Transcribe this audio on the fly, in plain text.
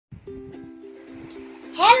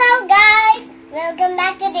Welcome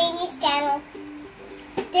back to Dani's channel.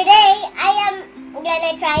 Today I am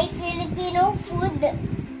gonna try Filipino food,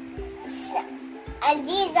 and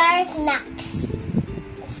these are snacks.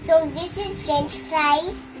 So this is French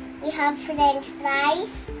fries. We have French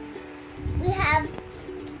fries. We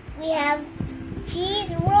have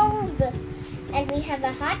cheese rolls, and we have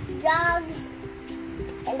a hot dogs,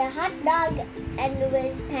 and a hot dog, and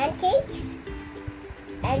with pancakes,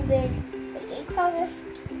 and with what do you call this?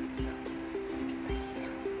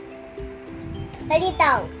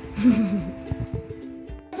 Palitaw.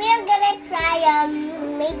 We are gonna try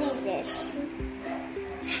maybe this.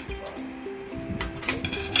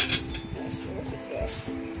 This.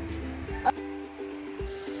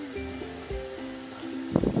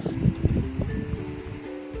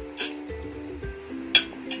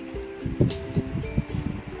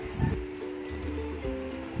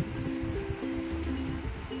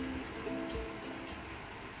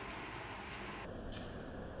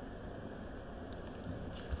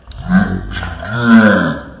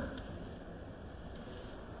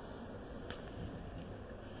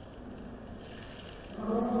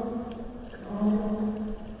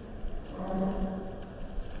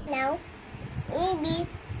 Now, maybe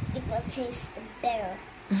it will taste better.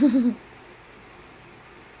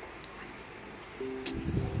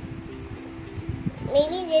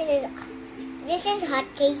 Maybe this is hot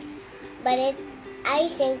cake, but I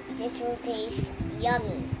think this will taste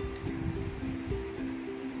yummy.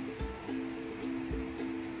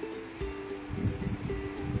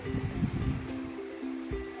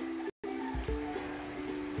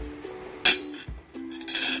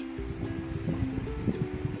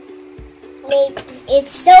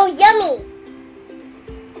 It's so yummy.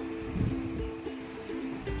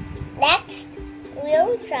 Next,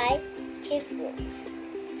 we'll try cheese rolls.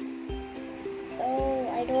 Oh,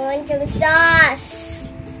 I don't want some sauce.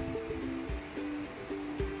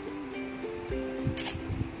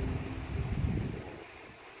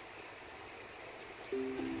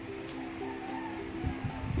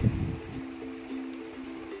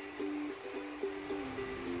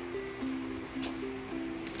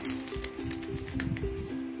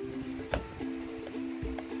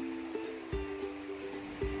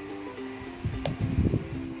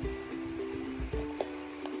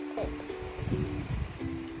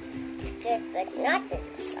 Good, but not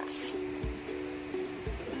with the sauce.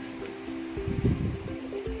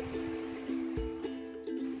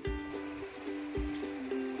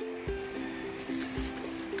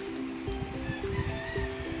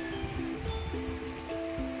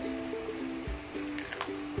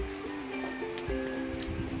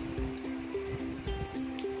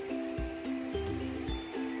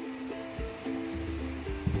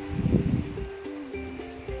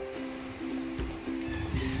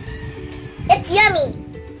 It's yummy.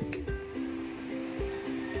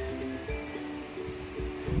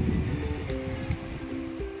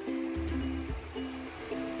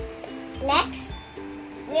 Next,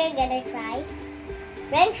 we're gonna try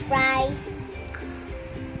French fries.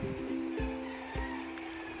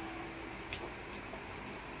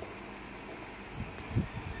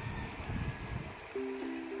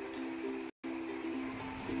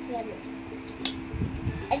 Yummy.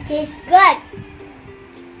 It tastes good.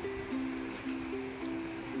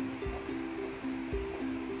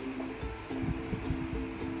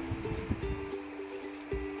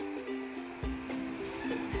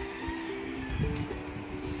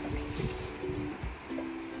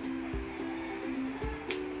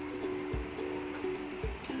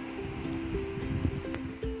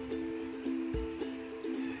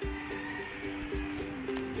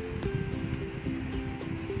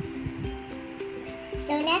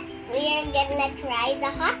 So next, we are gonna try the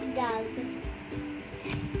hot dog.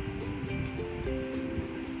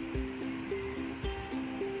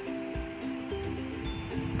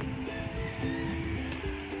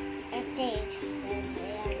 It tastes so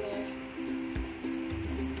yummy.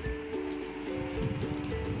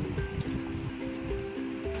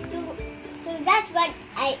 So that's what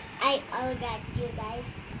I got you guys.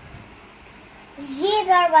 These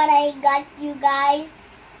are what I got you guys.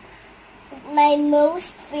 My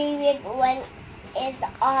most favorite one is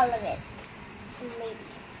all of it. Maybe.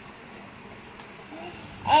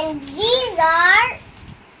 And these are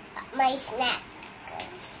my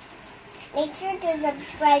snacks. Make sure to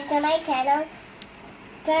subscribe to my channel.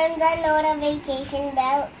 Turn the notification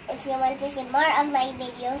bell if you want to see more of my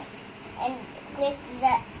videos. And click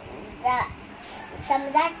the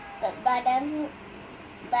thumbs up button.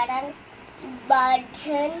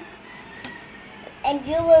 And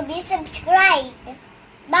you will be subscribed.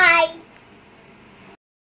 Bye.